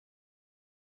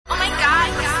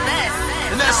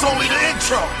It's only the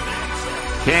intro.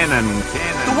 Cannon.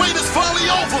 The wait is finally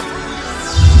over.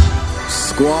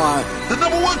 Squad. The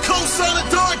 #1 co-signer,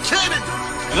 Dogg Cannon.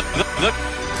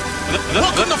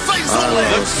 Welcome to Face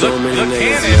Homeland. So many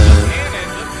niggas,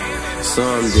 man.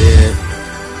 Some dead.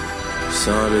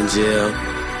 Some in jail.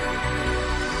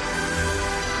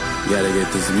 Gotta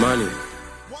get this money.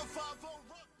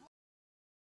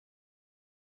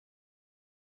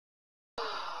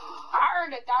 I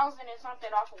earned 1,000 and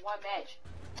something off of one match.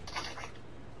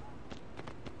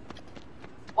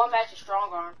 One match is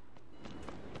strong arm.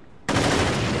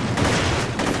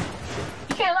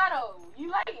 You can't lie though. You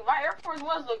like it. My Air Force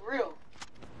Ones look real.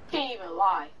 Can't even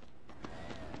lie.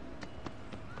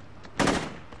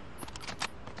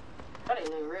 But they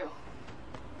look real.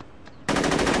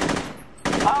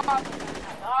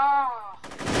 Oh.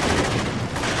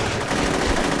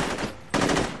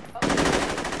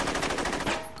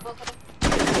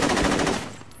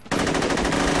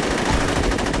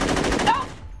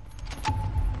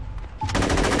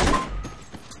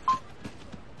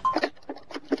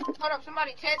 Hold up,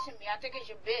 somebody texting me. I think it's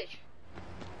your bitch.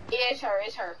 Yeah, it's her.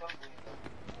 It's her.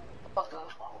 Fuck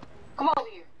up. Come over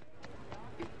here.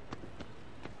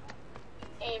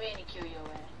 Aim in and kill your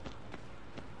ass.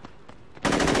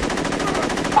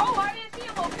 Oh, I didn't see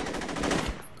him over here.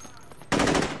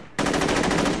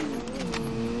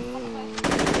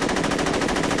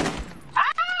 Ah!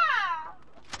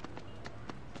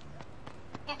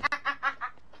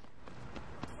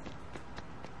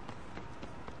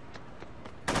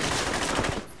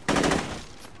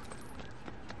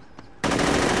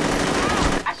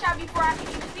 I shot before I could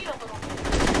even see the little man.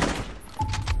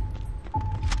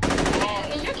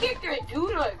 Man, is your character a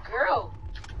dude or a girl?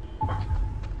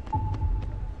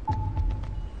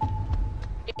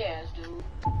 Yes, dude.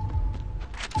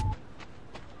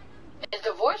 Is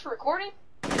the voice recording?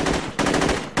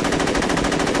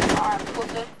 Alright, cool.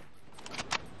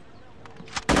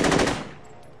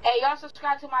 Hey, y'all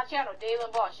subscribe to my channel,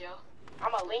 DaylanBoss, yo.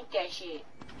 I'ma link that shit.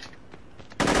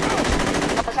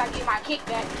 Once I get my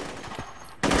kickback.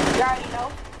 You already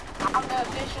know. I'm the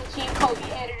official Team KurlyB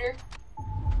editor.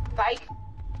 Like,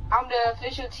 I'm the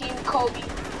official Team KurlyB.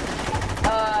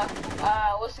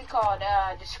 What's it called?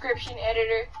 Description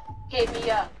editor. Hit me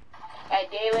up at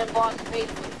DaylanBoss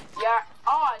Facebook. Yeah.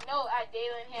 Oh no, at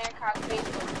Daylan Hancock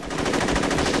Facebook.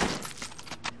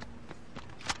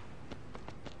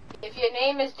 If your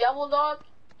name is Devil Dog,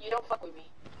 you don't fuck with me.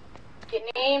 Your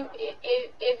name,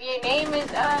 if your name is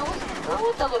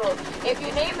what's the little? If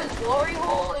your name is Glory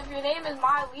Hole, if your name is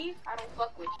My Leaf, I don't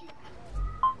fuck with you.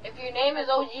 If your name is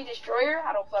OG Destroyer,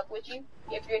 I don't fuck with you.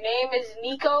 If your name is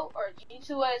Nico or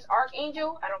G2S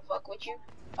Archangel, I don't fuck with you.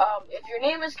 If your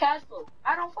name is Cashflow,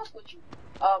 I don't fuck with you.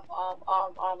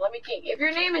 Let me think. If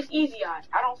your name is Easy Eyes,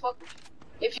 I don't fuck with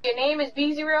you. If your name is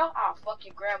B0, I'll fuck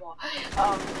your grandma.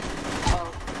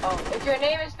 If your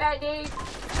name is Fat Dave,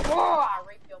 I'll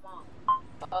rape your mom.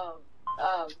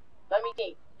 Let me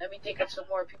think. Let me think of some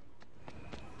more people.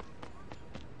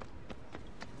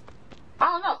 I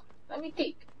don't know. Let me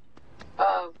think.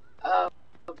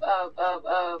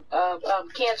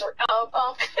 Cancer.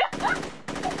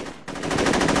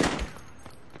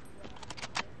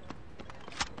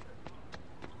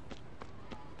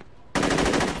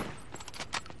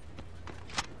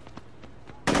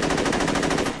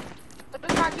 What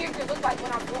does my character look like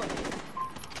when I'm doing it?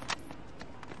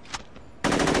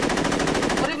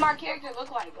 What did my character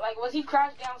look like? Like, was he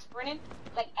crouched down sprinting?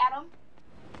 Like Adam?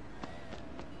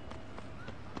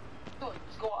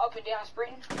 Just going up and down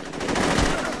sprinting.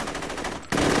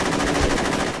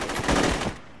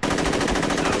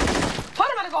 Put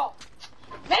him in the goal!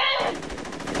 Man!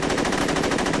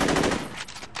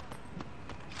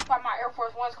 Why my Air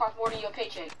Force Ones cost more than your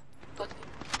paycheck?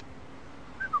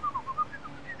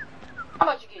 How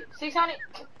much you get? 600?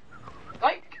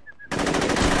 Like?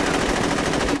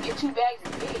 You get 2 bags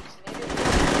of pigs, nigga.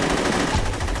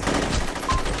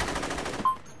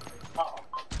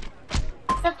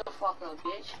 Shut the fuck up,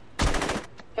 bitch.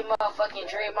 That motherfucking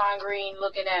Draymond Green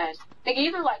looking ass. Nigga,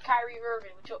 you look like Kyrie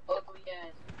Irving with your ugly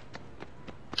ass.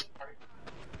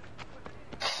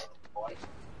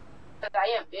 I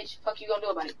am, bitch. Fuck you gonna do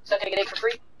about it? Suck a dick for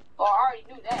free? Oh, I already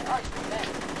knew that.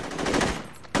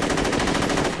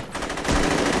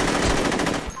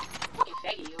 Fucking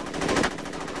faggot, yo.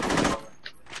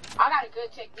 I got a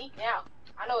good technique now.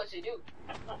 I know what to do.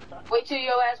 Wait till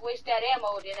your ass waste that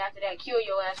ammo, then after that, kill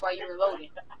your ass while you're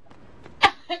reloading.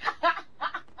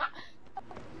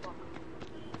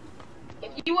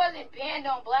 If you wasn't banned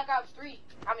on Black Ops 2,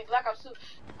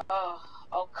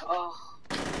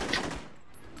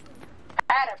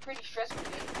 I had a pretty stressful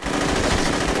day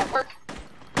at work.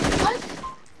 What?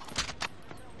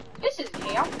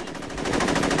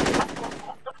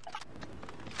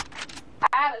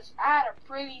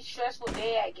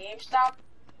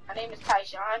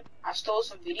 stole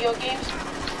some video games.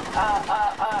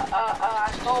 I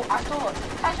stole it.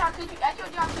 At your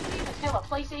job, could you even steal a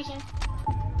PlayStation?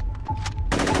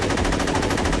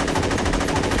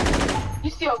 You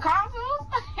steal consoles?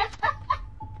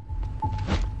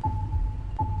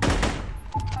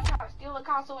 I'm trying to steal a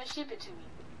console and ship it to me.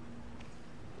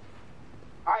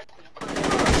 Alright, put it in.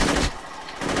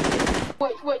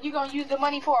 What, you gonna use the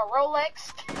money for a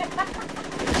Rolex?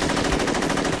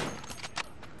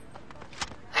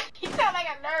 You sound like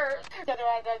a nerd. Shut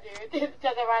around that dude.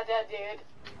 Shut around that dude.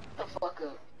 The fuck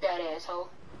up, fat asshole.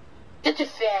 Get your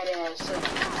fat ass up.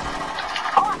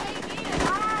 Oh, I hate it.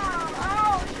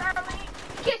 Oh, Charlie.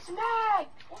 Get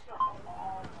smacked.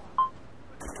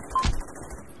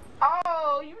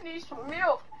 Oh, you need some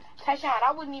milk. Tashawn,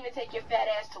 I wouldn't even take your fat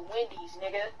ass to Wendy's,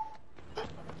 nigga.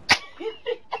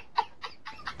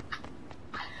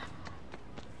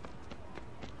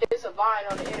 It's a vine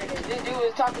on the internet. This dude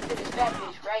was talking to this fat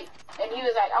bitch, right? And he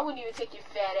was like, I wouldn't even take your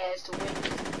fat ass to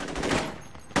Wendy's.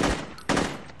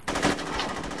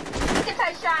 Look at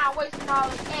Tashawn wasting all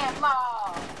his ammo.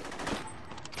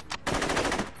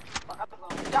 Fuck, I'm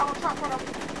going. Donald Trump for the...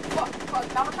 Fuck,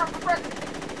 Donald Trump for president.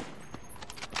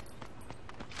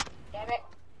 Damn it.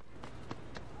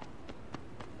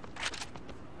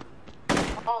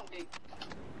 Long dick.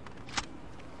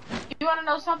 You wanna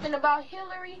know something about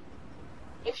Hillary?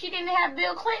 If she didn't have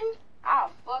Bill Clinton,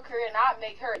 I'll fuck her and I'll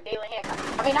make her a Daylan Hancock.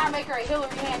 I mean, I'll make her a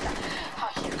Hillary Hancock.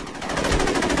 Oh, shit.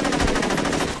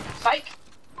 Psych.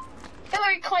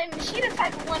 Hillary Clinton, she the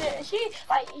type of one that,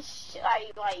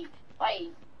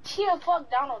 she'll fuck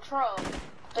Donald Trump,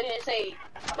 but then say,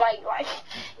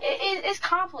 it's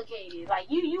complicated. Like,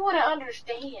 you wouldn't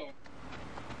understand.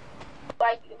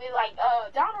 Like,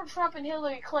 Donald Trump and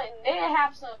Hillary Clinton, they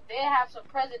have some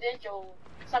presidential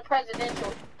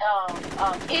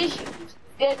issues.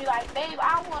 They'd be like, babe,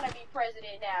 I want to be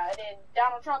president now. And then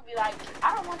Donald Trump be like,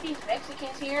 I don't want these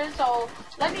Mexicans here, so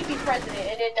let me be president.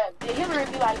 And then the Hillary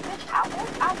be like, bitch, I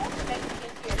want the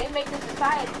Mexicans here. They make this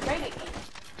society great again.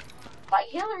 Like,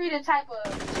 Hillary the type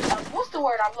of, what's the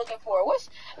word I'm looking for? What's,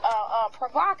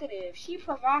 provocative. She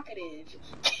provocative.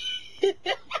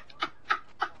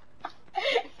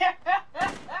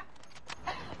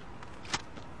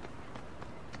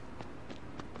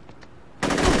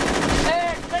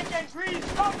 Grease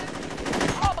sausage.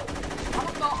 Oh, I'm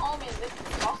gonna go home and lick the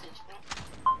sausage.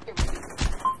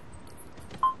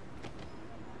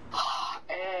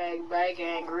 Egg,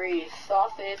 bacon, grease,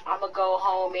 sausage. I'm gonna go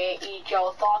home and eat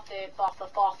your sausage.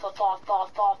 Sausage.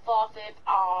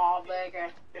 Oh,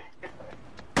 bacon.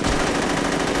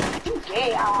 You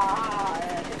gay.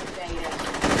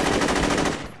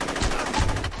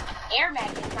 Air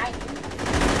Mac is nice.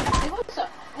 Nigga, what's up?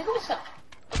 What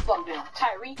the fuck, dude?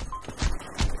 Tyree.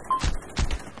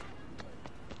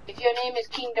 If your name is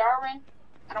KinqDarrwin,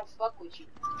 I don't fuck with you.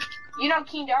 You know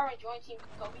KinqDarrwin joined Team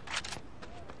Kobe?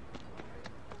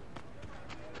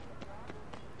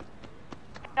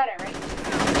 You know that, right?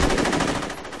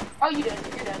 Oh, you done.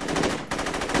 You're done.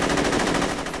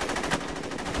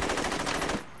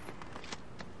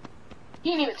 He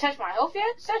didn't even touch my health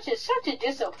yet? Such a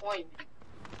disappointment.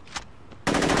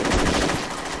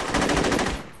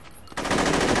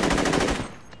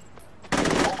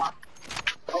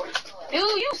 Dude,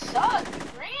 you suck.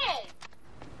 You ran.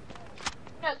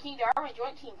 You know KinqDarrwin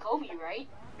joined Team Kobe, right?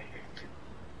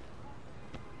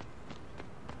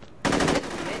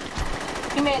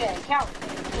 He made an account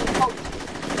Team Kobe.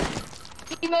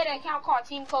 He made an account called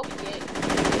Team Kobe, kid.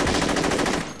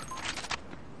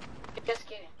 Just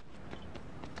kidding.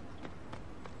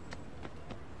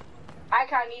 I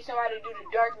kinda need somebody to do the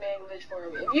Dark Man glitch for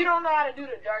me. If you don't know how to do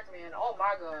the Dark Man, oh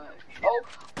my god.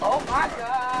 Oh my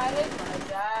god. Oh my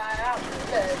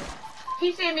god.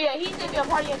 He sent me a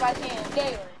party invite saying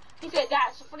Daylan. He said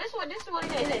that. So for this is what he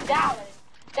said. He said Daylan.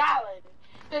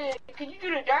 Can you do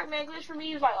the Dark Man glitch for me?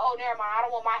 He was like, oh, never mind. I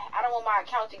don't want my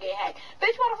account to get hacked.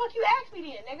 Bitch, why the fuck you asked me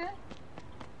then, nigga?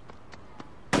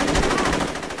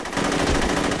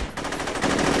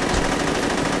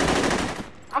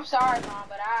 I'm sorry, Mom,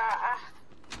 but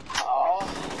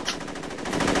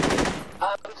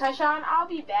Tashawn, I'll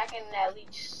be back in at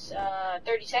least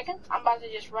 30 seconds. I'm about to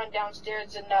just run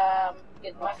downstairs and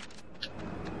get my...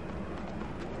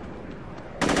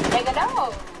 Nigga,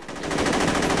 no!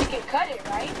 You can cut it,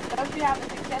 right? Don't you have a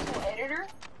successful editor?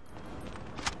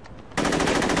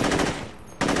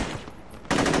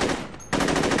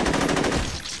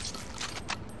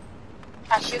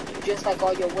 I shoot you just like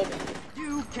all your women.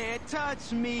 You can't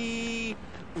touch me!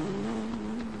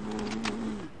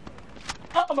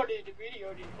 I'm gonna do the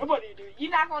video, dude. I'm gonna do it.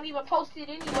 You're not gonna even post it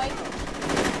anyway.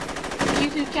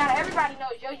 YouTube channel, everybody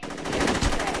knows your YouTube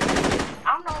channel.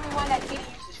 I'm the only one that getting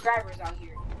you subscribers out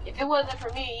here. If it wasn't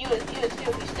for me, you would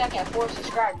still be stuck at 4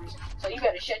 subscribers. So you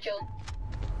better shut your...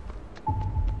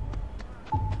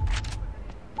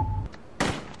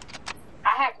 I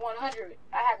hacked 100.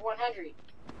 I hacked 100.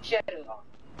 Shut it off.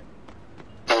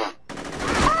 I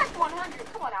hacked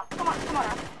 100. Come on now. Come on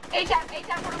now. A-tap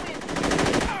for the win.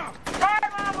 Sorry,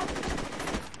 mama.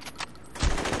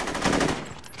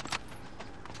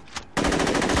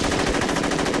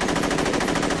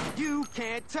 You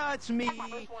can't touch me.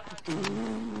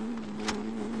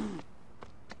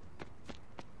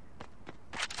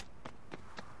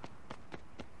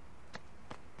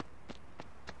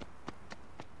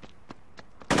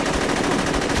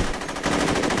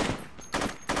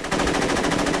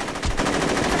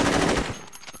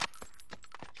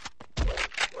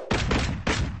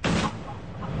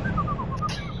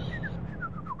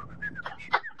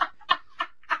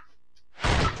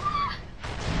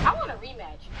 I want a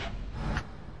rematch.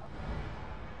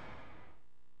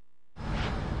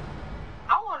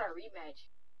 I want a rematch.